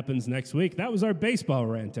see what happens next week. That was our baseball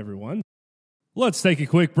rant, everyone. Let's take a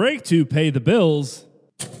quick break to pay the bills.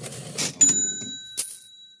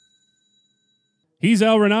 He's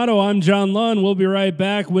Al Renato. I'm John Lunn. We'll be right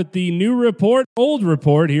back with the new report, old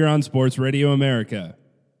report here on Sports Radio America.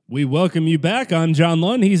 We welcome you back. I'm John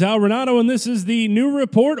Lunn. He's Al Renato, and this is the new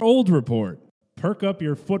report, old report. Perk up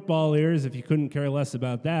your football ears if you couldn't care less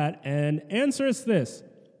about that, and answer us this.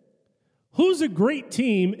 Who's a great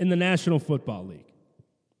team in the National Football League?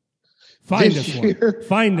 Find us one.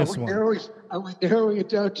 Find us one. Are we narrowing it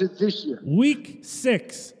down to this year? Week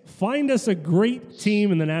 6. Find us a great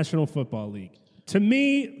team in the National Football League. To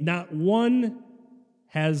me, not one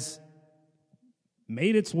has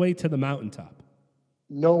made its way to the mountaintop.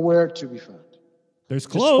 Nowhere to be found. There's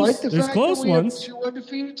close. Despite the There's fact close that we ones. Have two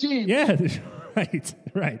undefeated teams. Yeah,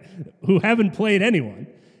 right. Who haven't played anyone.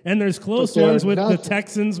 And there's close ones with the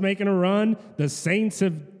Texans making a run. The Saints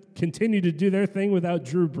have continued to do their thing without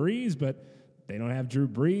Drew Brees, but they don't have Drew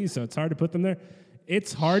Brees, so it's hard to put them there.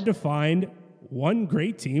 It's hard to find one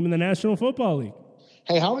great team in the National Football League.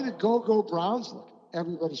 Hey, how are the Go Browns looking?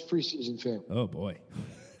 Everybody's preseason favorite. Oh, boy.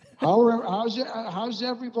 How's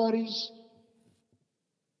everybody's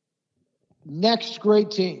next great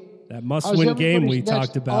team? That must-win game we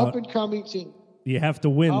talked about. Up-and-coming team. You have to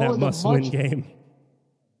win that must-win game.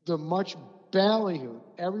 The much ballyhooed,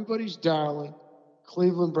 everybody's darling,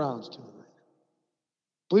 Cleveland Browns team. I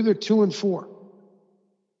believe they're 2-4. It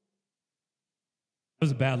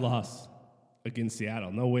was a bad loss against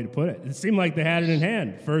Seattle. No way to put it. It seemed like they had it in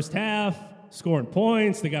hand. First half, scoring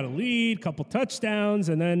points. They got a lead, couple touchdowns,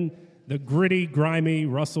 and then the gritty, grimy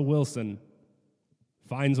Russell Wilson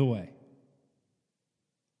finds a way.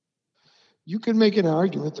 You can make an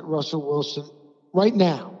argument that Russell Wilson, right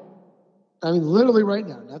now, I mean, literally right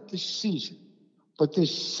now, not this season, but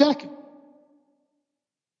this second,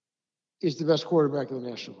 is the best quarterback in the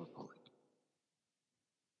National Football League.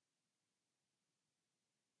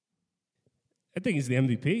 I think he's the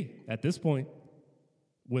MVP at this point.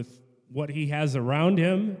 With what he has around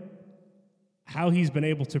him, how he's been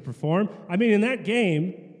able to perform. I mean, in that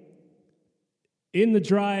game, in the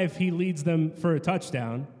drive, he leads them for a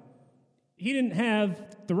touchdown. He didn't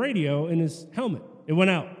have the radio in his helmet. It went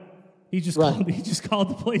out. He just called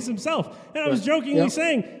the plays himself. And I was jokingly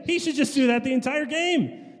saying he should just do that the entire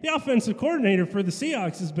game. The offensive coordinator for the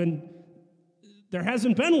Seahawks there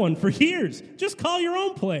hasn't been one for years. Just call your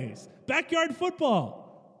own plays. Backyard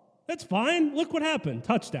football. That's fine. Look what happened.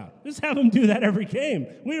 Touchdown. Just have him do that every game.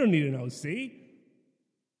 We don't need an OC.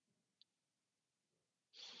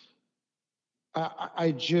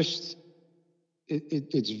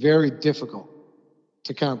 It's very difficult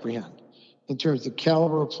to comprehend in terms of the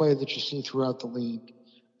caliber of play that you see throughout the league,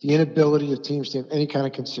 the inability of teams to have any kind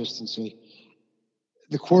of consistency,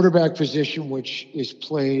 the quarterback position, which is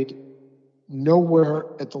played nowhere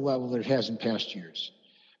at the level that it has in past years,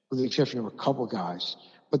 with the exception of a couple guys.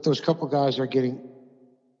 But those couple guys are getting,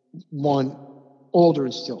 one, older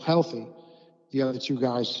and still healthy. The other two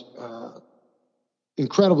guys,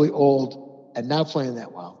 incredibly old and not playing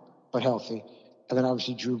that well, but healthy. And then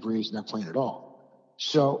obviously Drew Brees not playing at all.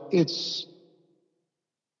 So it's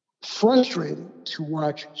frustrating to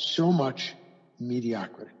watch so much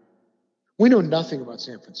mediocrity. We know nothing about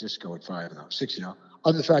San Francisco at 5-0, 6-0, other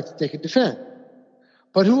than the fact that they can defend.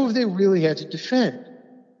 But who have they really had to defend?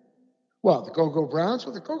 Well, the Go-Go Browns?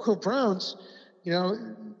 Well, the Go-Go Browns,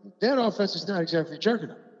 that offense is not exactly a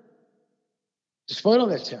juggernaut, despite all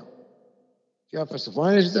that talent. The offensive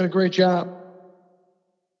line has done a great job.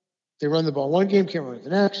 They run the ball one game, can't run it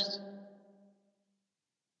the next.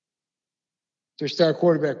 Their star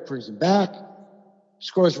quarterback brings them back,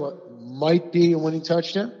 scores what might be a winning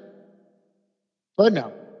touchdown. But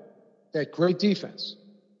no, that great defense,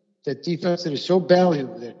 that defense that is so valued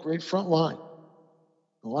with that great front line,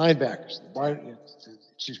 the linebackers, the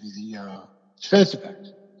defensive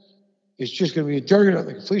backs, it's just going to be a juggernaut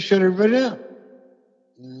that completely shut everybody down.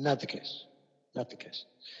 Not the case. Not the case.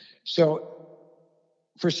 So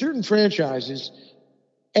for certain franchises,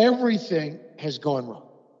 everything has gone wrong.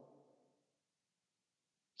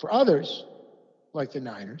 For others, like the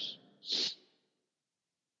Niners,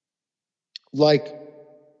 like,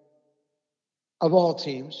 of all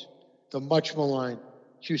teams, the much maligned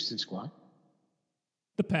Houston squad.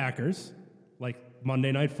 The Packers, like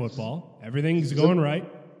Monday Night Football. Everything's going right.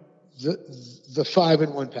 The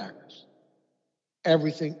 5-1 Packers.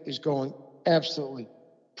 Everything is going absolutely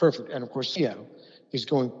perfect. And, of course, Seattle is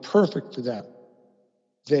going perfect for them.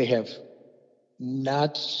 They have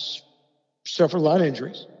not suffered a lot of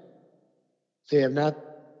injuries. They have not.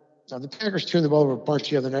 Now, the Packers turned the ball over a bunch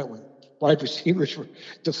the other night when wide receivers were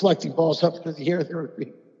deflecting balls up into the air.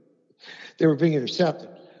 They were being intercepted.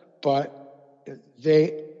 But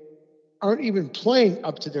they aren't even playing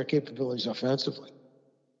up to their capabilities offensively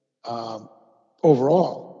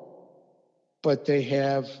overall. But they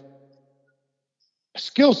have a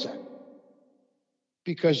skill set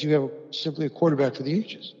because you have simply a quarterback for the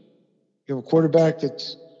ages. You have a quarterback that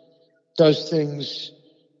does things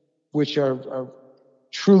which are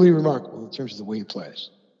truly remarkable in terms of the way he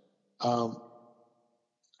plays. I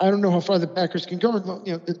don't know how far the Packers can go.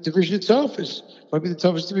 The division itself might be the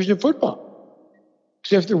toughest division in football.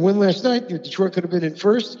 Because after their win last night, Detroit could have been in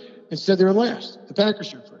first. Instead, they're in last. The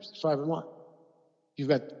Packers are in first, 5-1. You've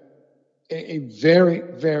got a very,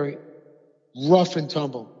 very rough and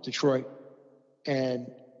tumble Detroit and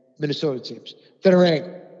Minnesota teams that are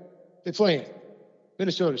angry. They play angry.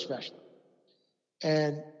 Minnesota especially.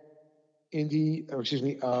 And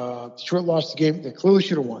Detroit lost the game. They clearly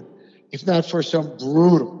should have won, if not for some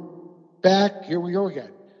brutal, here we go again,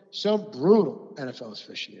 some brutal NFL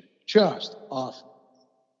officiating. Just awful.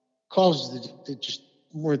 Calls that just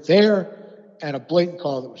weren't there, and a blatant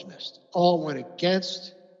call that was missed. All went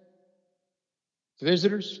against the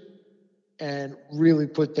visitors and really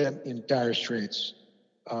put them in dire straits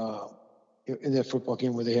in that football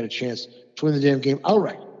game where they had a chance to win the damn game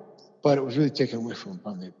outright. But it was really taken away from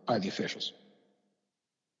them by the officials.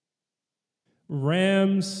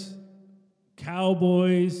 Rams,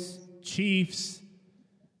 Cowboys, Chiefs.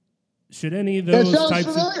 Should any of those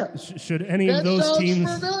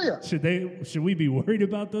should we be worried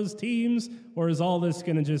about those teams, or is all this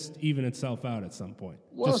going to just even itself out at some point?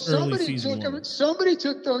 Well, somebody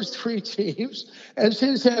took those three teams, as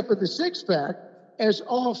has happened, the six-pack, as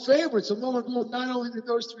all favorites. And lo and behold, not only did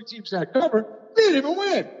those three teams not cover, they didn't even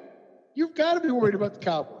win. You've got to be worried about the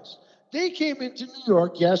Cowboys. They came into New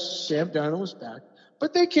York. Yes, Sam Darnold was back,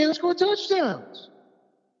 but they can't score touchdowns.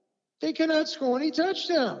 They cannot score any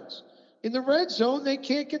touchdowns. In the red zone, they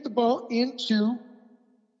can't get the ball into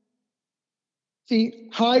the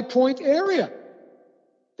high point area.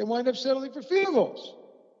 They wind up settling for field goals.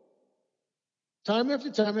 Time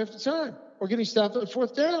after time after time. Or getting stopped on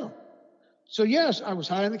fourth down. So, yes, I was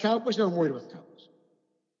high on the Cowboys. No, I'm worried about the Cowboys.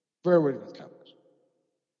 Very worried about the Cowboys.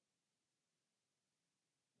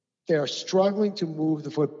 They are struggling to move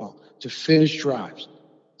the football, to finish drives.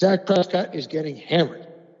 Dak Prescott is getting hammered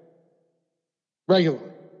regularly.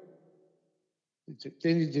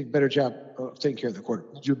 They need to do a better job of taking care of the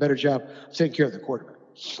quarterback. Do a better job of taking care of the quarterback.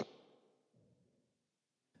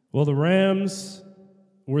 Well, the Rams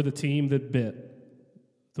were the team that bit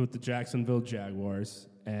with the Jacksonville Jaguars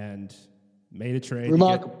and made a trade to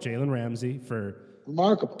get Jalen Ramsey for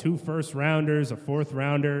 2 first-rounders, a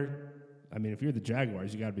 4th-rounder. I mean, if you're the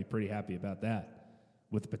Jaguars, you got to be pretty happy about that,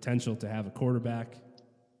 with the potential to have a quarterback.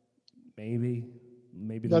 Maybe.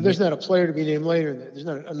 No, there's not a player to be named later. There's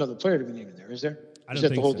not another player to be named in there, is there? I don't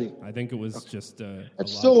think the whole deal? I think it was just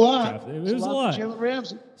it's still a lot. It was a lot. Jalen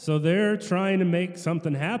Ramsey. So they're trying to make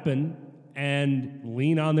something happen and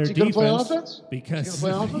lean on their defense play offense?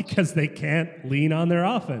 because they can't lean on their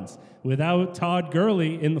offense. Without Todd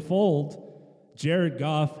Gurley in the fold, Jared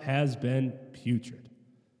Goff has been putrid.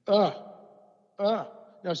 Now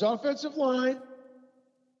his offensive line,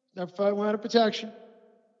 not five line of protection,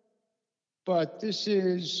 but this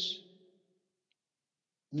is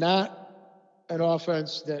not an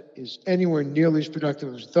offense that is anywhere nearly as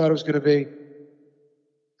productive as we thought it was going to be.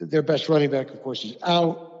 Their best running back, of course, is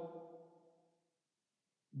out.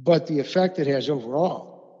 But the effect it has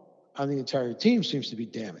overall on the entire team seems to be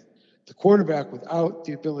damning. The quarterback, without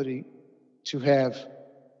the ability to have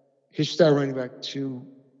his star running back to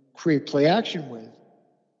create play action with,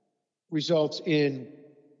 results in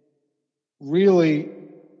really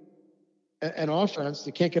an offense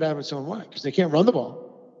that can't get out of its own way because they can't run the ball.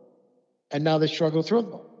 And now they struggle to throw the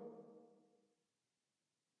ball.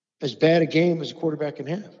 As bad a game as a quarterback can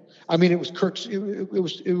have. I mean, it was Kirk's. It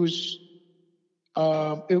was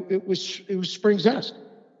Springs-esque.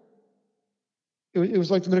 It was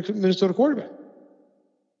like the Minnesota quarterback.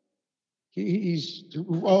 He's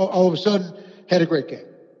all of a sudden had a great game.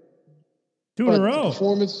 2 in a row.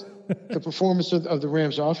 The performance of the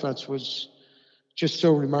Rams offense was just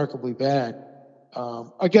so remarkably bad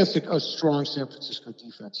against a strong San Francisco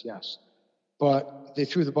defense, yes. But they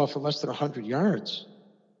threw the ball for less than 100 yards.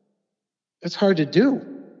 That's hard to do.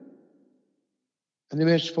 And they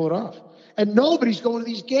managed to pull it off. And nobody's going to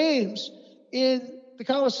these games in the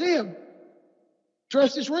Coliseum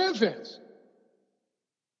dressed as Ram fans.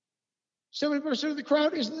 70% of the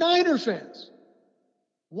crowd is Niner fans.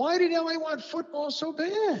 Why did LA want football so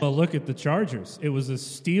bad? Well, look at the Chargers. It was a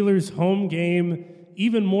Steelers home game,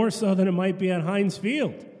 even more so than it might be at Heinz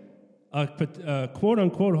Field. A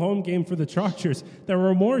quote-unquote home game for the Chargers. There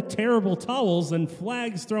were more terrible towels than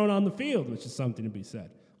flags thrown on the field, which is something to be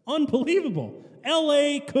said. Unbelievable.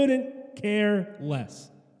 LA couldn't care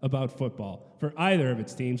less about football for either of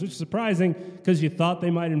its teams, which is surprising because you thought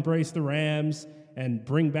they might embrace the Rams and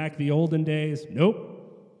bring back the olden days.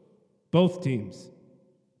 Nope. Both teams.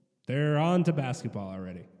 They're on to basketball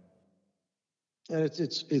already. And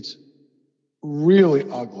it's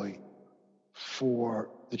really ugly for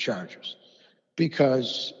the Chargers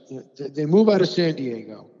because they move out of San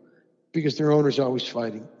Diego because their owner's always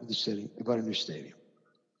fighting with the city about a new stadium.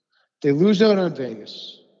 They lose out on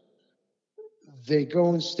Vegas. They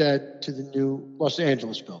go instead to the new Los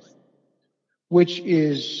Angeles building, which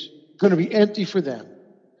is going to be empty for them.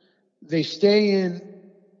 They stay in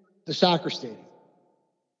the soccer stadium.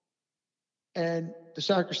 And the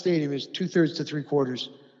soccer stadium is 2/3 to 3/4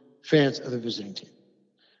 fans of the visiting team.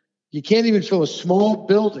 You can't even fill a small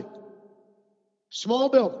building,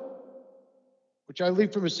 which I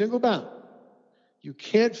leave from a single bound. You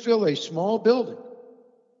can't fill a small building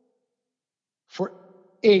for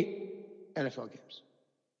 8 NFL games.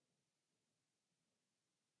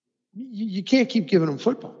 You can't keep giving them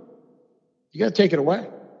football. You got to take it away.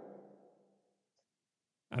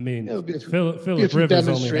 I mean, Philip Rivers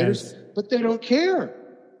only has... But they don't care.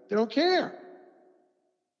 They don't care.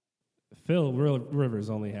 Phil Rivers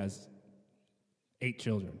only has 8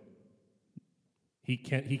 children. He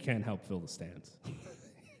can't help fill the stands.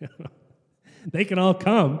 They can all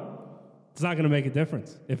come. It's not going to make a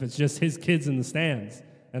difference if it's just his kids in the stands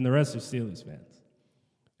and the rest are Steelers fans.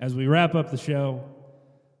 As we wrap up the show,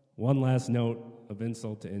 one last note of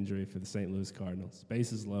insult to injury for the St. Louis Cardinals.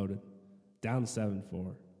 Bases loaded, down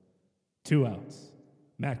 7-4, 2 outs.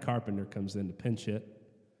 Matt Carpenter comes in to pinch hit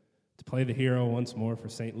to play the hero once more for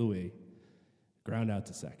St. Louis. Ground out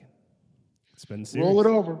to second. It's been serious. Roll it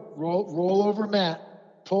over. Roll over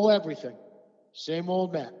Matt. Pull everything. Same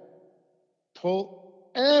old Matt. Pull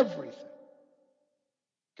everything.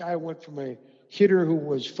 Guy went from a hitter who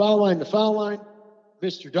was foul line to foul line,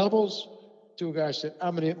 Mr. Doubles, to a guy who said,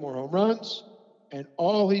 I'm going to hit more home runs. And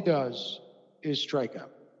all he does is strike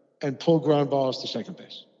out and pull ground balls to second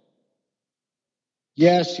base.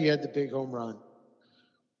 Yes, he had the big home run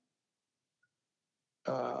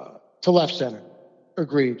to left center.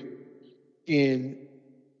 Agreed. In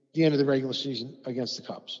the end of the regular season against the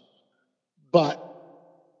Cubs. But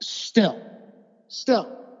still,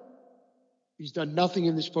 he's done nothing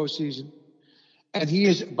in this postseason. And he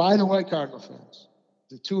is, by the way, Cardinal fans,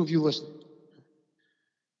 the two of you listening,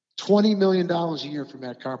 $20 million a year for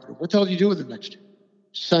Matt Carpenter. What the hell do you do with him next year?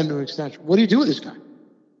 Sign to an extension. What do you do with this guy?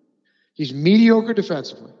 He's mediocre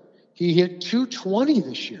defensively. He hit .220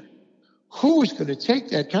 this year. Who is going to take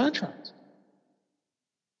that contract?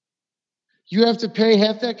 You have to pay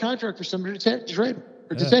half that contract for somebody to trade him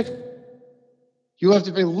or to take him. You have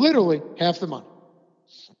to pay literally half the money,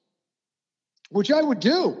 which I would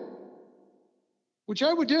do.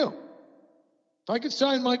 If I could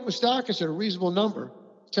sign Mike Moustakas at a reasonable number,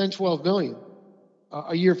 10, 12 million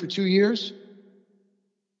a year for 2 years,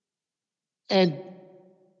 and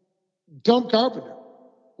dump Carpenter,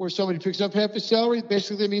 where somebody picks up half his salary,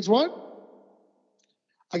 basically that means what?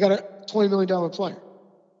 I got a $20 million player.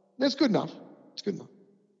 That's good enough. It's good enough.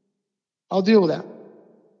 I'll deal with that.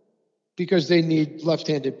 Because they need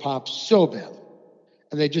left-handed pop so badly.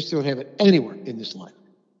 And they just don't have it anywhere in this line.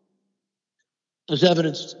 As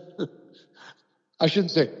evidenced, I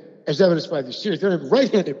shouldn't say, as evidenced by the series, they don't have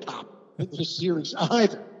right-handed pop in this series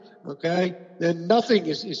either. Okay? Then nothing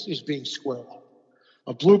is being squared up.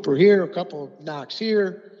 A blooper here, a couple of knocks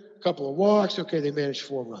here, a couple of walks. Okay, they managed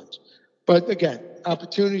 4 runs. But again,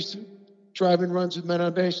 opportunities to drive in runs with men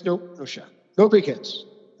on base, nope, no shot. No big hits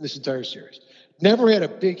in this entire series. Never had a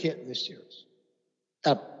big hit in this series.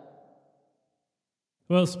 Ever.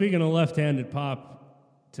 Well, speaking of left-handed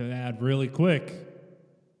pop, to add really quick,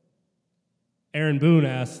 Aaron Boone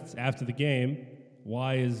asked after the game,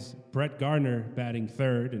 why is Brett Gardner batting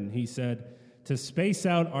third? And he said, to space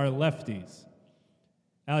out our lefties.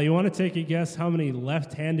 Al, you want to take a guess how many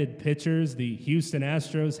left-handed pitchers the Houston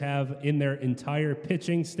Astros have in their entire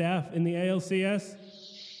pitching staff in the ALCS?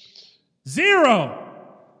 0!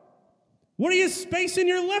 What are you spacing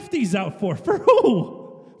your lefties out for? For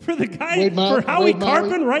who? For the guy, for Howie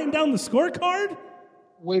Carpenter writing down the scorecard?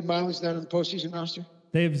 Wade Miley's not on the postseason roster?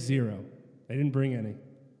 They have 0. They didn't bring any.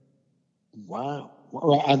 Wow.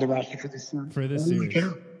 On the roster for this series? For this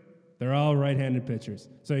series. They're all right-handed pitchers.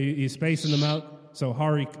 So you're spacing them out so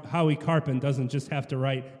Howie Carpenter doesn't just have to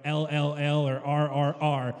write LLL or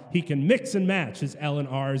RRR. He can mix and match his L and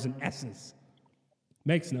R's and S's.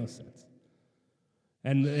 Makes no sense.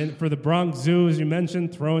 And for the Bronx Zoo, as you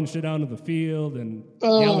mentioned, throwing shit onto the field and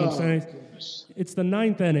yelling sayings. It's the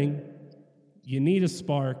 9th inning. You need a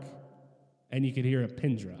spark, and you could hear a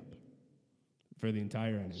pin drop for the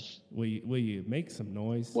entire inning. Will you make some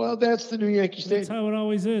noise? Well, that's the new Yankee Stadium. That's how it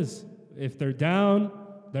always is. If they're down,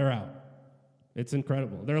 they're out. It's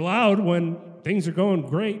incredible. They're loud when things are going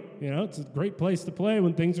great. You know, it's a great place to play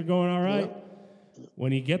when things are going all right. Yep.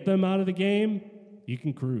 When you get them out of the game, you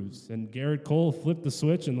can cruise. And Garrett Cole flipped the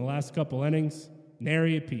switch in the last couple innings.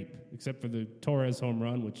 Nary a peep, except for the Torres home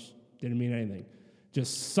run, which didn't mean anything.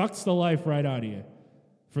 Just sucks the life right out of you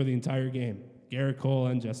for the entire game. Garrett Cole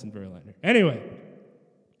and Justin Verlander. Anyway,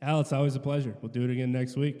 Al, it's always a pleasure. We'll do it again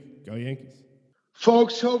next week. Go Yankees.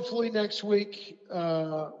 Folks, hopefully next week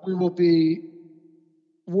we will be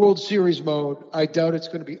World Series mode. I doubt it's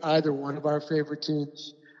going to be either one of our favorite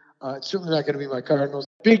teams. It's certainly not going to be my Cardinals.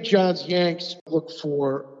 Big John's Yanks look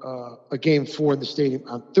for a Game 4 in the stadium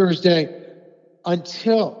on Thursday.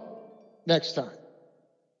 Until next time,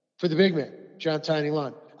 for the big man, John Tiny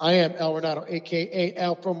Lund, I am Al Renato, a.k.a.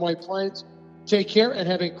 Al from White Plains. Take care and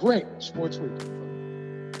have a great sports week.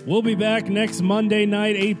 We'll be back next Monday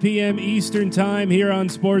night, 8 p.m. Eastern Time here on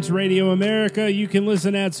Sports Radio America. You can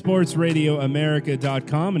listen at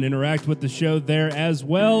sportsradioamerica.com and interact with the show there as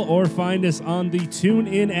well, or find us on the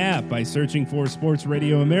TuneIn app by searching for Sports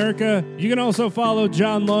Radio America. You can also follow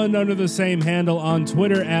John Lund under the same handle on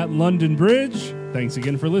Twitter at London Bridge. Thanks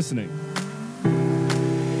again for listening.